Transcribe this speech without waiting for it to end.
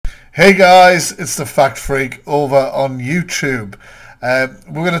Hey guys, it's the Fact Freak over on YouTube.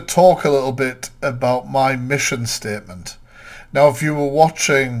 We're going to talk a little bit about my mission statement. Now, if you were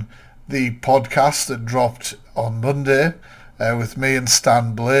watching the podcast that dropped on Monday with me and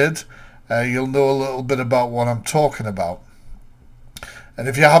Stan Blade, you'll know a little bit about what I'm talking about. And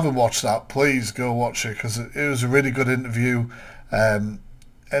if you haven't watched that, please go watch it because it was a really good interview and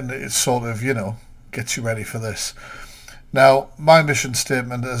it sort of, gets you ready for this. Now, my mission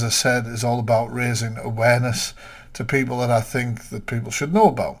statement, as I said, is all about raising awareness to people that I think that people should know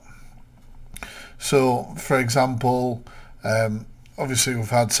about. So, for example, obviously we've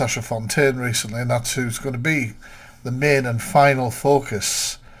had Sasha Fontaine recently, and that's who's going to be the main and final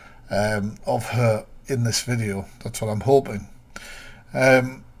focus of her in this video. That's what I'm hoping.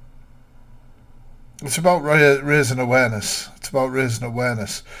 It's about raising awareness. It's about raising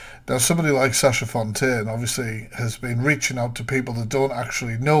awareness. Now, somebody like Sasha Fontaine obviously has been reaching out to people that don't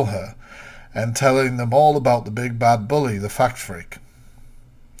actually know her and telling them all about the big bad bully, the Fact Freak.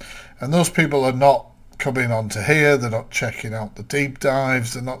 And those people are not coming on to here, they're not checking out the deep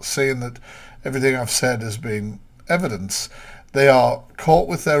dives, they're not seeing that everything I've said has been evidence. They are caught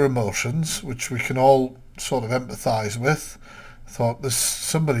with their emotions, which we can all sort of empathise with. Thought, this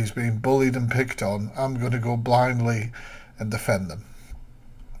somebody's being bullied and picked on, I'm going to go blindly and defend them.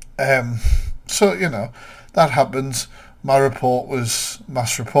 So, that happens. My report was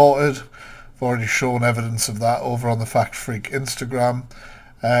mass reported. I've already shown evidence of that over on the Fact Freak Instagram.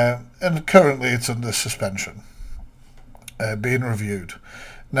 And currently it's under suspension, being reviewed.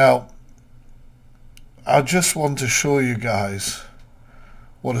 Now, I just want to show you guys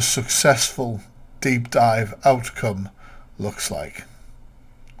what a successful deep dive outcome looks like.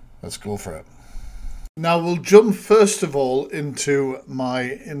 Let's go for it. Now we'll jump first of all into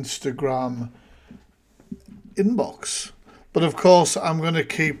my Instagram inbox, but of course I'm going to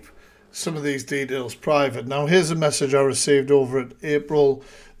keep some of these details private. Now here's a message I received over at April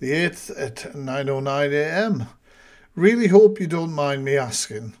the 8th at 9:09 a.m. Really hope you don't mind me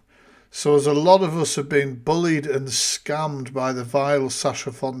asking. So as a lot of us have been bullied and scammed by the vile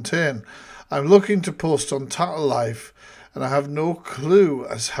Sasha Fontaine, I'm looking to post on Tattle Life and I have no clue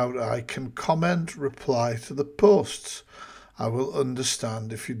as how I can comment, reply to the posts. I will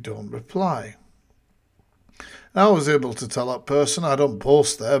understand if you don't reply. Now, I was able to tell that person I don't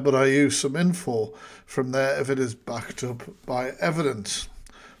post there, but I use some info from there if it is backed up by evidence.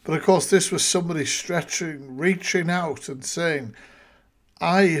 But of course, this was somebody reaching out and saying,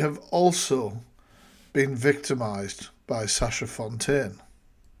 I have also been victimised by Sasha Fontaine.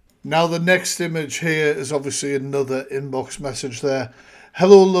 Now the next image here is obviously another inbox message there.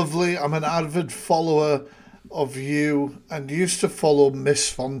 Hello lovely, I'm an avid follower of you and used to follow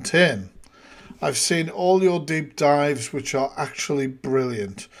Miss Fontaine. I've seen all your deep dives which are actually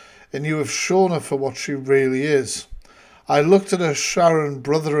brilliant and you have shown her for what she really is. I looked at her Sharon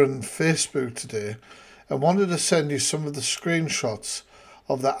brother on Facebook today and wanted to send you some of the screenshots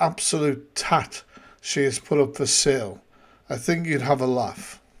of the absolute tat she has put up for sale. I think you'd have a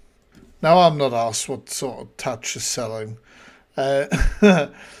laugh. Now, I'm not asked what sort of tat she's selling,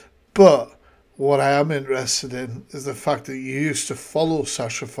 but what I am interested in is the fact that you used to follow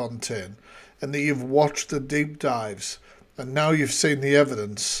Sasha Fontaine and that you've watched the deep dives and now you've seen the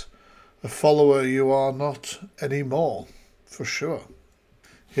evidence. A follower you are not anymore, for sure.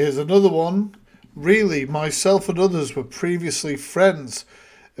 Here's another one. Really, myself and others were previously friends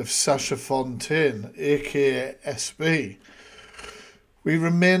of Sasha Fontaine, aka SB. We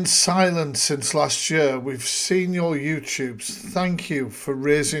remained silent since last year. We've seen your YouTubes. Thank you for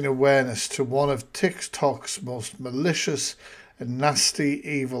raising awareness to one of TikTok's most malicious and nasty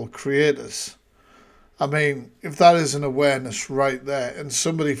evil creators. I mean, if that is an awareness right there and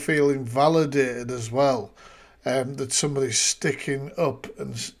somebody feeling validated as well, that somebody's sticking up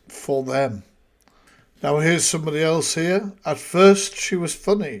and for them. Now here's somebody else here. At first she was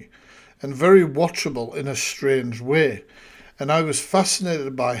funny and very watchable in a strange way. And I was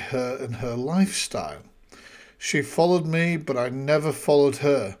fascinated by her and her lifestyle. She followed me, but I never followed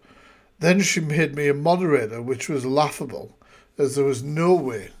her. Then she made me a moderator, which was laughable, as there was no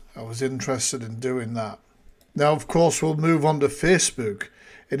way I was interested in doing that. Now, of course, we'll move on to Facebook.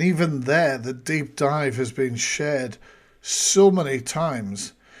 And even there, the deep dive has been shared so many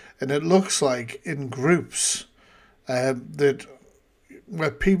times. And it looks like in groups where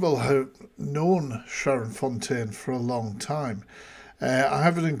people have known Sharon Fontaine for a long time. I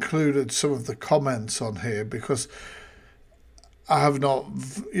haven't included some of the comments on here because I have not,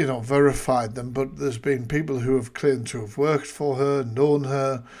 verified them, but there's been people who have claimed to have worked for her, known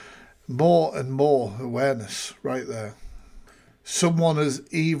her, more and more awareness right there. Someone has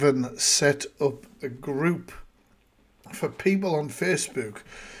even set up a group for people on Facebook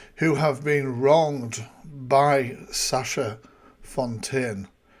who have been wronged by Sasha Fontaine.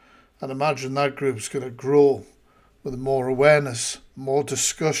 And imagine that group's going to grow with more awareness, more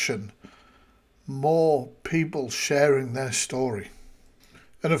discussion, more people sharing their story.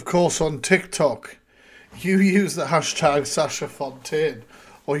 And of course on TikTok, you use the hashtag Sasha Fontaine,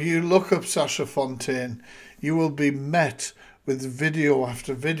 or you look up Sasha Fontaine, you will be met with video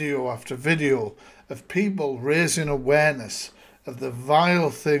after video after video of people raising awareness of the vile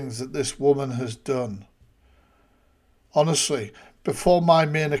things that this woman has done. Honestly, before my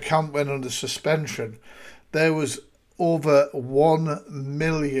main account went under suspension, there was over 1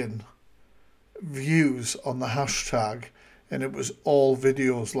 million views on the hashtag, and it was all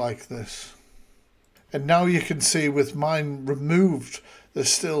videos like this. And now you can see with mine removed, there's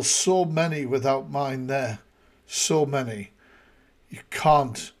still so many without mine there. So many. You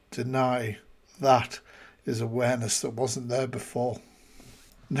can't deny that is awareness that wasn't there before.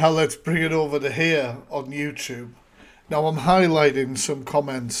 Now let's bring it over to here on YouTube. Now I'm highlighting some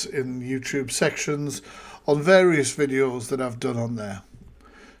comments in YouTube sections on various videos that I've done on there.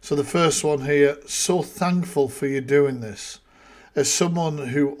 So the first one here, so thankful for you doing this. As someone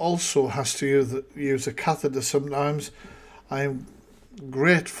who also has to use a catheter sometimes, I am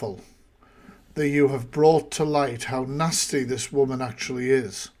grateful that you have brought to light how nasty this woman actually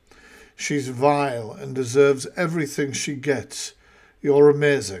is. She's vile and deserves everything she gets. You're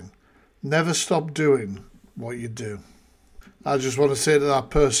amazing. Never stop doing what you do. I just want to say to that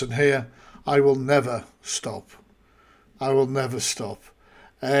person here, I will never stop. I will never stop.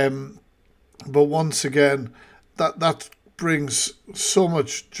 But once again, that brings so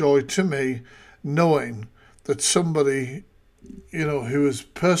much joy to me, knowing that somebody, who is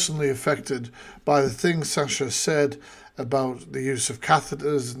personally affected by the things Sasha said about the use of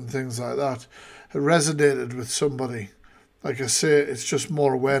catheters and things like that, resonated with somebody. Like I say, it's just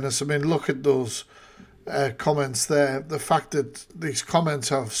more awareness. I mean, look at those comments there. The fact that these comments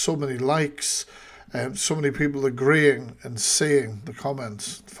have so many likes, so many people agreeing and seeing the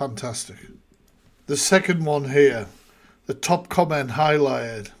comments, fantastic. The second one here, the top comment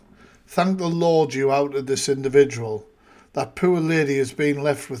highlighted, thank the Lord you outed this individual. That poor lady has been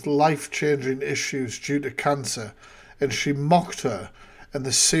left with life-changing issues due to cancer, and she mocked her and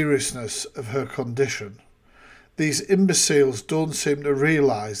the seriousness of her condition. These imbeciles don't seem to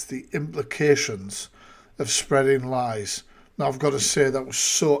realise the implications of spreading lies. Now I've got to say that was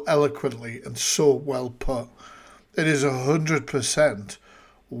so eloquently and so well put. It is 100%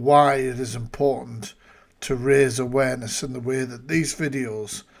 why it is important to raise awareness in the way that these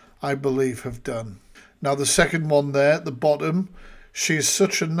videos, I believe, have done. Now the second one there at the bottom, she is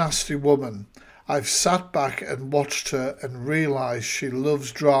such a nasty woman. I've sat back and watched her and realised she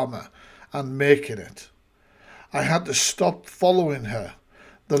loves drama and making it. I had to stop following her.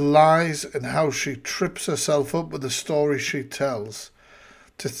 The lies and how she trips herself up with the story she tells.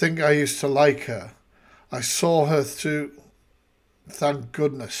 To think I used to like her. I saw her through, thank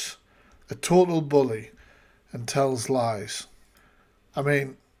goodness, a total bully and tells lies. I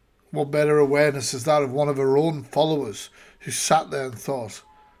mean, what better awareness is that of one of her own followers who sat there and thought,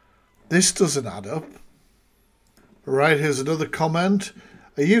 this doesn't add up. Right, here's another comment.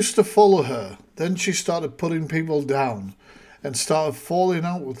 I used to follow her, then she started putting people down and started falling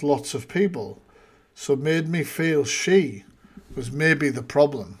out with lots of people, so it made me feel she was maybe the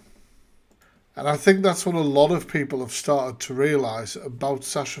problem. And I think that's what a lot of people have started to realise about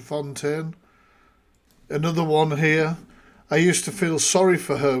Sasha Fontaine. Another one here. I used to feel sorry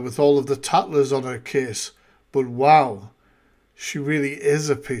for her with all of the tattlers on her case, but wow, she really is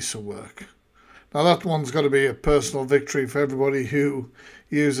a piece of work. Now that one's got to be a personal victory for everybody who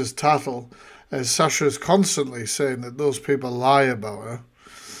uses tattle, as Sasha is constantly saying that those people lie about her.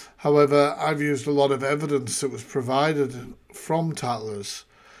 However, I've used a lot of evidence that was provided from tattlers,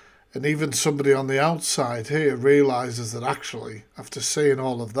 and even somebody on the outside here realises that actually, after seeing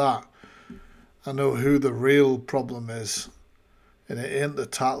all of that, I know who the real problem is, and it ain't the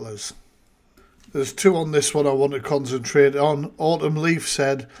tattlers. There's two on this one I want to concentrate on. Autumn Leaf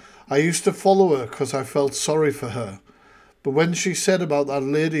said, I used to follow her because I felt sorry for her. But when she said about that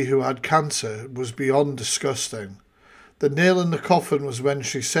lady who had cancer, it was beyond disgusting. The nail in the coffin was when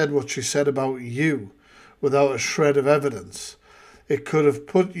she said what she said about you, without a shred of evidence. It could have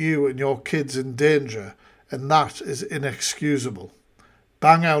put you and your kids in danger, and that is inexcusable.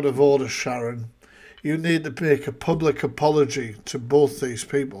 Bang out of order, Sharon. You need to make a public apology to both these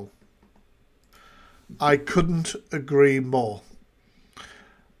people. I couldn't agree more.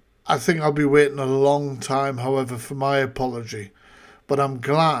 I think I'll be waiting a long time, however, for my apology, But I'm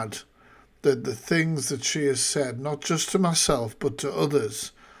glad that the things that she has said, not just to myself but to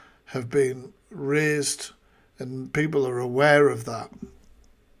others, have been raised and people are aware of that.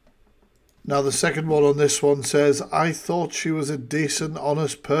 Now the second one on this one says, I thought she was a decent,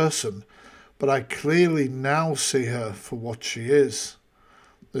 honest person, but I clearly now see her for what she is.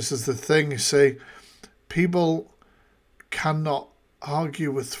 This is the thing, you see, people cannot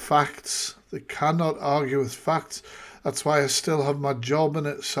argue with facts. They cannot argue with facts. That's why I still have my job in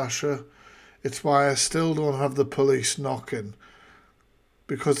it, Sasha. It's why I still don't have the police knocking.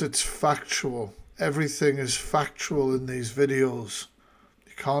 Because it's factual. Everything is factual in these videos.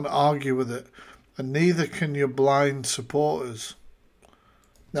 You can't argue with it. And neither can your blind supporters.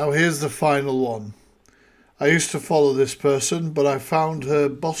 Now here's the final one. I used to follow this person, but I found her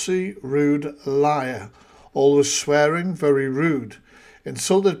bossy, rude liar. Always swearing, very rude.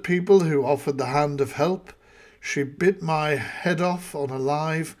 Insulted people who offered the hand of help. She bit my head off on a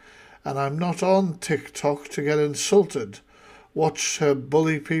live, and I'm not on TikTok to get insulted. Watch her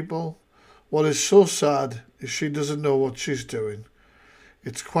bully people. What is so sad is she doesn't know what she's doing.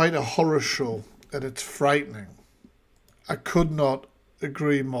 It's quite a horror show, and it's frightening. I could not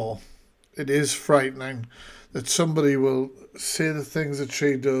agree more. It is frightening that somebody will say the things that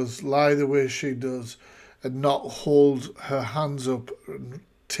she does, lie the way she does, and not hold her hands up and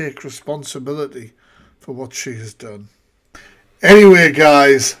take responsibility for what she has done. Anyway,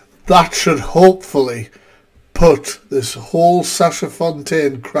 guys, that should hopefully put this whole Sasha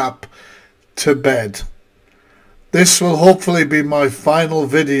Fontaine crap to bed. This will hopefully be my final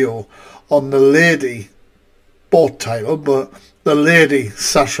video on the lady, both title, but the lady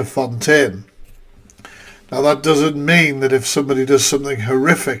Sasha Fontaine. Now that doesn't mean that if somebody does something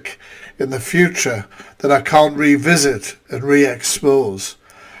horrific in the future that I can't revisit and re-expose.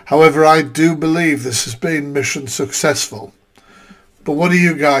 However, I do believe this has been mission successful. But what do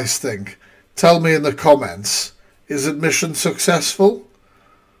you guys think? Tell me in the comments. Is it mission successful?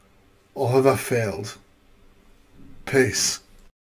 Or have I failed? Peace.